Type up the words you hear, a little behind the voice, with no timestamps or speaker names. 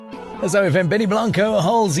So FM Benny Blanco,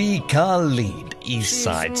 Halsey Khalid,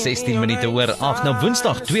 Eastside, 16 minute oor 8, nou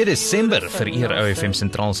Woensdag 2 Desember vereer OFM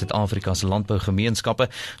Sentraal Suid-Afrika se landbougemeenskappe.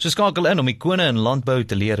 So skakel in om ikone in landbou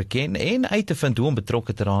te leer ken en uit te vind hoe om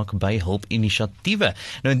betrokke te raak by hulpinisiatiewe.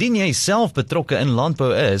 Nou indien jy self betrokke in landbou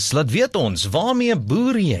is, laat weet ons, waarmee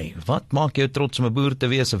boer jy? Wat maak jou trots om 'n boer te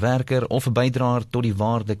wees, 'n werker of 'n bydraer tot die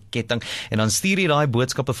waardeketting? En dan stuur jy daai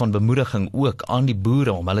boodskappe van bemoediging ook aan die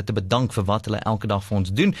boere om hulle te bedank vir wat hulle elke dag vir ons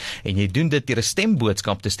doen. En jy doen dit deur 'n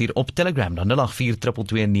stemboodskap te stuur op Telegram, dan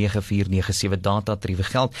 0842229497 data tariewe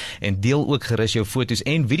geld, en deel ook gerus jou foto's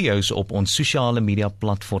en video's op ons sosiale media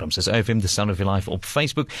platforms, soos OFM The Sound of Your Life op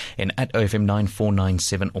Facebook en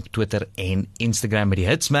 @OFM9497 op Twitter en Instagram met die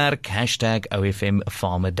hitsmerk #OFM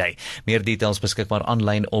Farmer Day. Meer details beskikbaar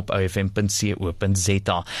aanlyn op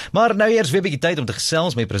ofm.co.za. Maar nou eers weer 'n bietjie tyd om te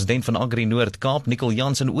gesels met president van Agri Noord-Kaap, Nicol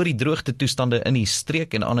Jansen, oor die droogte toestande in die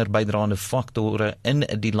streek en ander bydraende faktore in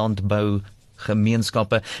die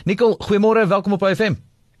landbougemeenskappe. Nicol, goeiemôre, welkom op OFM.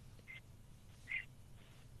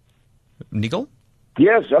 Nicol?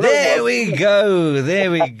 Yes, hello. There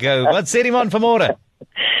we go. Wat sê die man vanmôre?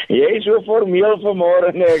 Jy is so formeel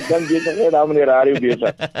vanmôre, nee, ek dink jy het daar met die radio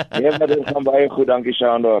besig. Nee, maar dit gaan baie goed, dankie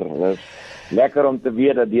Shandor. Dit is lekker om te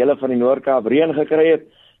weet dat dele van die Noord-Kaap reën gekry het.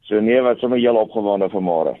 So nee, wat sommer heel opgewonde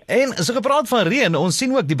vanmôre. En so gepraat van reën, ons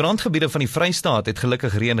sien ook die brandgebiede van die Vrystaat het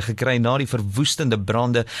gelukkig reën gekry na die verwoestende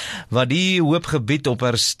brande wat die hoop gebied op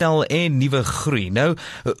herstel en nuwe groei. Nou,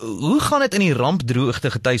 hoe gaan dit in die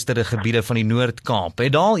rampdroogte getuisterde gebiede van die Noord-Kaap?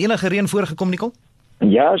 Het daar al enige reën voorgekom, Nicol?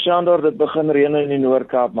 Ja, Shandor, dit begin reën in die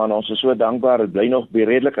Noord-Kaap, man. Ons is so dankbaar. Dit bly nog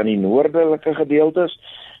redelik aan die noordelike gedeeltes.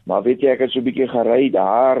 Maar weet jy, ek het so 'n bietjie gery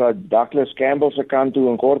daar Douglas Campbell se kant toe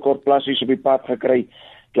en kort plassies op die pad gekry.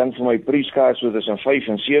 Klink vir my Prieska so tussen 5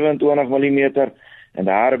 en 27 mm en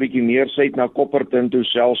daar 'n bietjie meer suid na Kopperton toe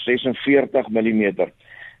selfs 46 mm.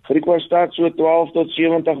 Griquastad so 12 tot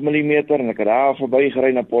 70 mm en ek het daar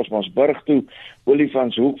verbygery na Posmasburg toe,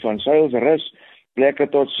 Olifantshoek van Sailsrus, plekke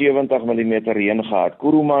tot 70 mm reën gehad.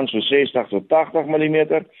 Kuruman so 60 tot 80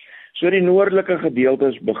 mm. So die noordelike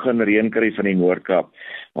gedeeltes begin reën kry van die Noord-Kaap.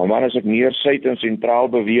 Maar man, as ek meer suid en sentraal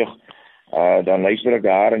beweeg, dan luister ek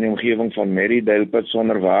daar in die omgewing van Merridale Pit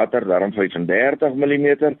sonder water, daarom 35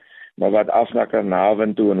 mm, maar wat af na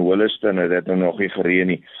Carnarvon toe en Holliston het dit nog nie gereën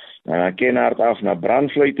nie. Dan Kenhardt af na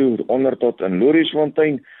Brandvlei toe, onder tot in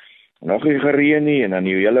Louriesfontein, nog nie gereën nie, en dan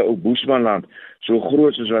die hele ou Boesmanland, so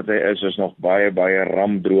groot soos wat hy is nog baie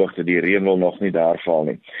rampdroogte, die reën wil nog nie daar val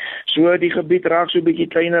nie. So die gebied raak so 'n bietjie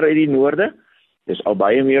kleiner uit die noorde, dis al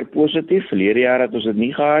baie meer positief, verlede jaar het ons dit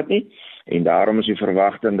nie gehad nie, en daarom is die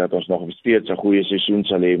verwagting dat ons nog steeds 'n goeie seisoen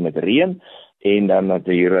sal hê met reën en dan dat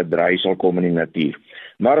hier 'n draai sal kom in die natuur.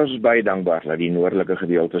 Maar ons is baie dankbaar dat die noordelike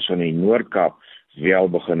gedeeltes van die Noord-Kaap wel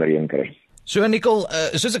begin reën kry. So Nicol,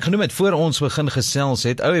 soos ek genoem het voor ons begin gesels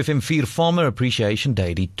het, OFM 4 Farmer Appreciation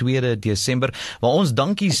Day, die 2 Desember, waar ons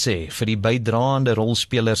dankie sê vir die bydraende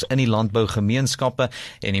rolspelers in die landbougemeenskappe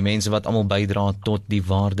en die mense wat almal bydra tot die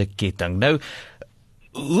waardeketting. Nou,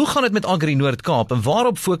 hoe gaan dit met Agri Noord-Kaap en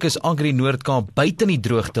waarop fokus Agri Noord-Kaap buite die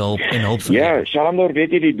droogtehulp en hulpverlening? Ja, Shandor,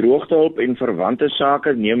 weet jy, die droogtehulp en verwante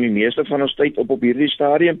sake neem die meeste van ons tyd op hierdie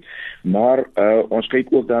stadium, maar ons kyk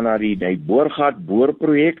ook dan na die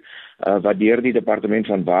boorprojek wat deur die Departement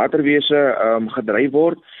van Waterwese gedryf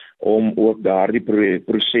word om ook daardie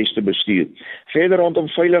proses te bestuur. Verder rondom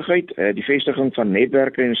veiligheid, die vestiging van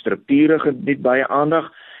netwerke en strukture geniet baie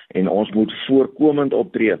aandag, en ons moet voorkomend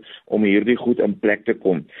optree om hierdie goed in plek te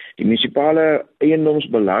kom. Die munisipale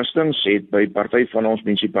eiendomsbelastings het by party van ons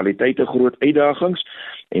munisipaliteite groot uitdagings,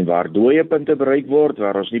 en waar dooie punte bereik word,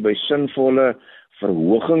 waar ons nie by sinvolle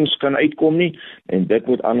verhogings kan uitkom nie, en dit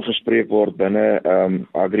moet aangespreek word binne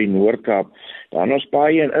Agri Noord-Kaap. Dan ons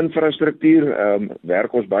baie in infrastruktuur,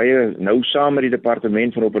 werk ons baie nou saam met die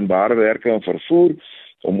Departement van Openbare Werke en Vervoer,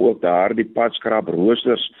 om ook daar die padskrap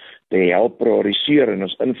roosters te help prioriseer en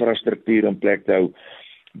ons infrastruktuur in plek te hou.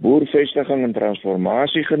 Boervestiging en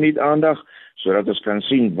transformasie geniet aandag, sodat ons kan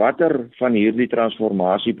sien watter van hierdie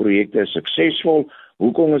transformasieprojekte is suksesvol,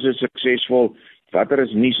 hoekom is dit suksesvol, watter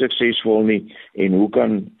is nie suksesvol nie, en hoe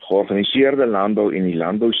kan georganiseerde landbou en die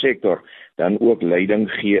landbousektor dan ook leiding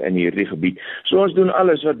gee in hierdie gebied. So ons doen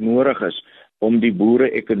alles wat nodig is om die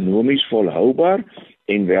boere ekonomies volhoubaar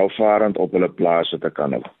en welvarend op hulle plase te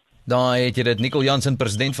kan hou. Daar het jy dit, Nicol Jansen,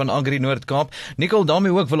 president van Agri Noord-Kaap. Nicol,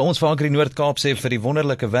 daarmee ook wil ons vir Agri Noord-Kaap sê vir die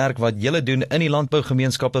wonderlike werk wat julle doen in die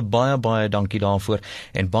landbougemeenskappe. Baie dankie daarvoor,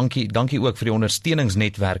 en dankie ook vir die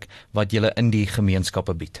ondersteuningsnetwerk wat julle in die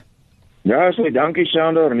gemeenskappe bied. Ja, dankie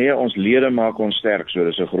Shandor. Nee, ons lede maak ons sterk, so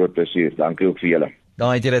dis 'n groot plesier. Dankie ook vir julle.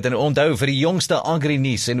 Daar het jy dit en onthou vir die jongste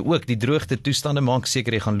agri-nuus en ook die droogte toestande, maak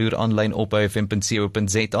seker jy gaan loer aanlyn op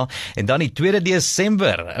ofm.co.za. En dan die 2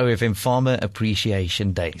 Desember, OFM Farmer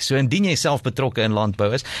Appreciation Day. So indien jy self betrokke in landbou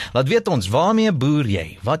is, laat weet ons, waarmee boer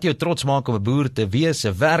jy? Wat jou trots maak om 'n boer te wees,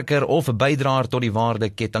 'n werker of 'n bydraer tot die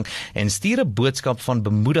waardeketting, en stuur 'n boodskap van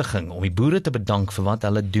bemoediging om die boere te bedank vir wat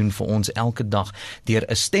hulle doen vir ons elke dag deur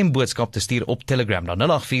 'n stemboodskap te stuur op Telegram. Dan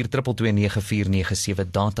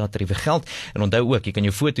 0842229497 data tariewe geld. En onthou ook, jy kan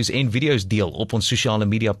jou foto's en video's deel op ons sosiale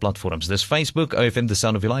media platforms. Dis Facebook, OFM The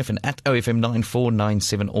Sound of Your Life, en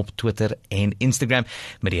 @OFM9497 op Twitter en Instagram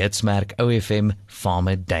met die hitsmerk OFM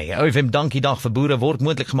Farmer Day. OFM Dankie Dag vir Boere word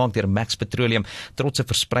moontlik gemaak deur Max Petroleum, trotse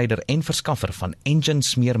verspreider en verskaffer van engine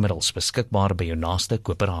smeermiddels, beskikbaar by jou naaste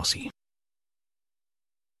koöperasie.